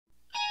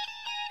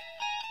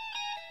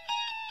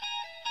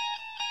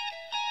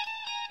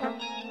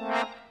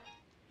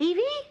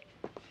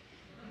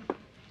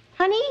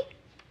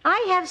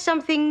I have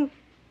something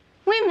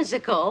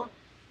whimsical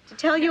to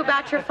tell you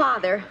about your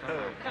father.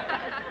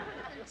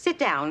 Sit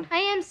down. I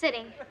am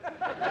sitting.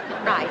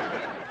 Right.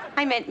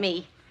 I meant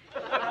me.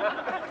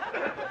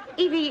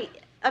 Evie,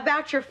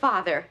 about your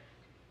father.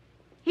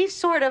 He's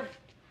sort of...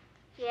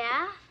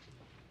 Yeah?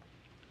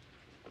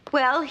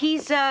 Well,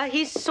 he's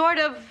sort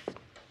of...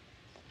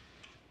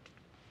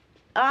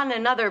 on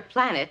another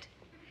planet.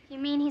 You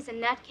mean he's a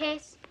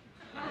nutcase?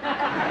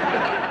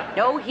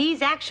 No,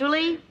 he's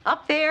actually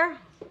up there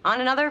on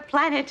another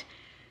planet.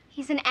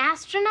 He's an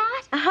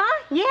astronaut?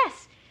 Uh-huh,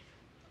 yes.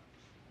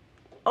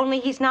 Only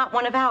he's not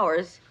one of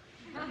ours.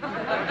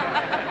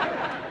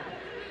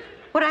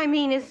 What I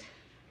mean is...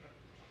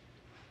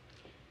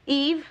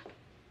 Eve,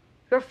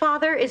 your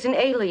father is an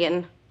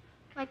alien.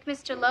 Like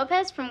Mr.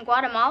 Lopez from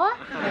Guatemala?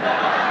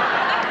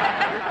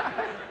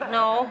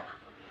 No,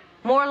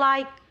 more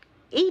like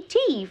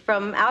E.T.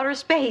 from outer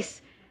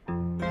space.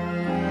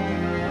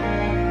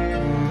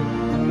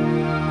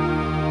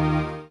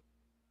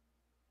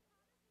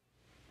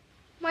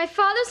 My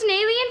father's an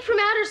alien from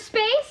outer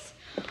space?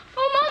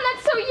 Oh, Mom,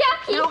 that's so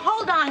yucky. Now,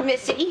 hold on,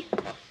 Missy.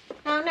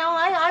 Now,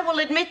 I will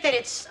admit that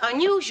it's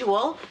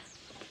unusual,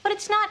 but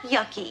it's not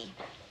yucky.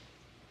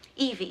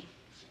 Evie,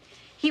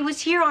 he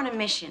was here on a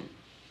mission.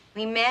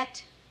 We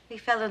met, we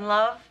fell in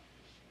love,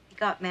 we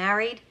got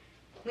married,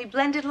 we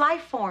blended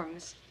life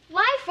forms.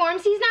 Life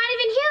forms? He's not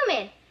even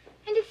human.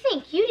 And to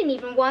think, you didn't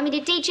even want me to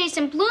date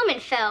Jason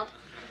Blumenfeld.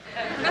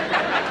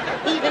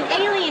 Even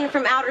alien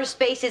from outer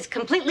space is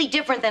completely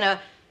different than a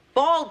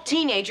bald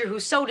teenager who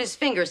sewed his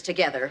fingers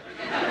together.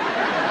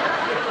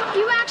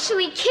 You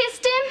actually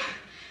kissed him?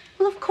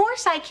 Well, of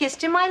course I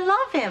kissed him. I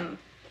love him.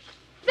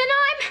 Then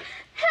I'm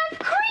half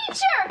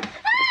creature.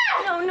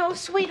 Ah! No,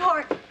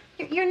 sweetheart.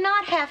 You're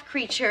not half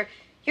creature.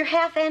 You're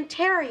half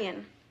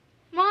Antarian.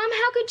 Mom,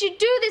 how could you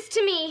do this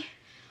to me?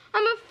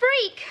 I'm a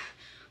freak.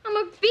 I'm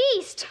a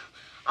beast.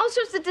 All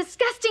sorts of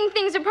disgusting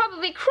things are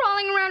probably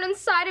crawling around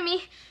inside of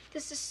me.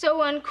 This is so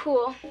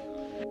uncool.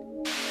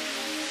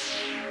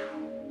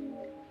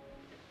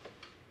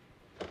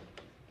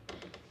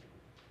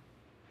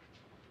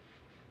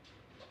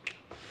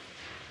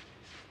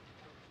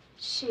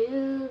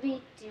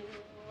 Shooby-doo.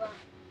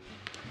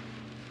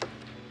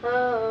 Oh,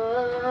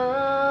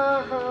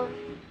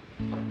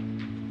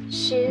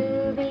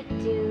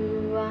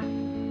 shooby-doo.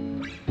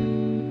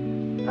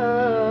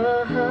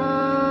 Oh,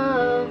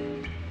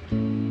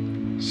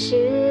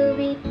 shooby-doo.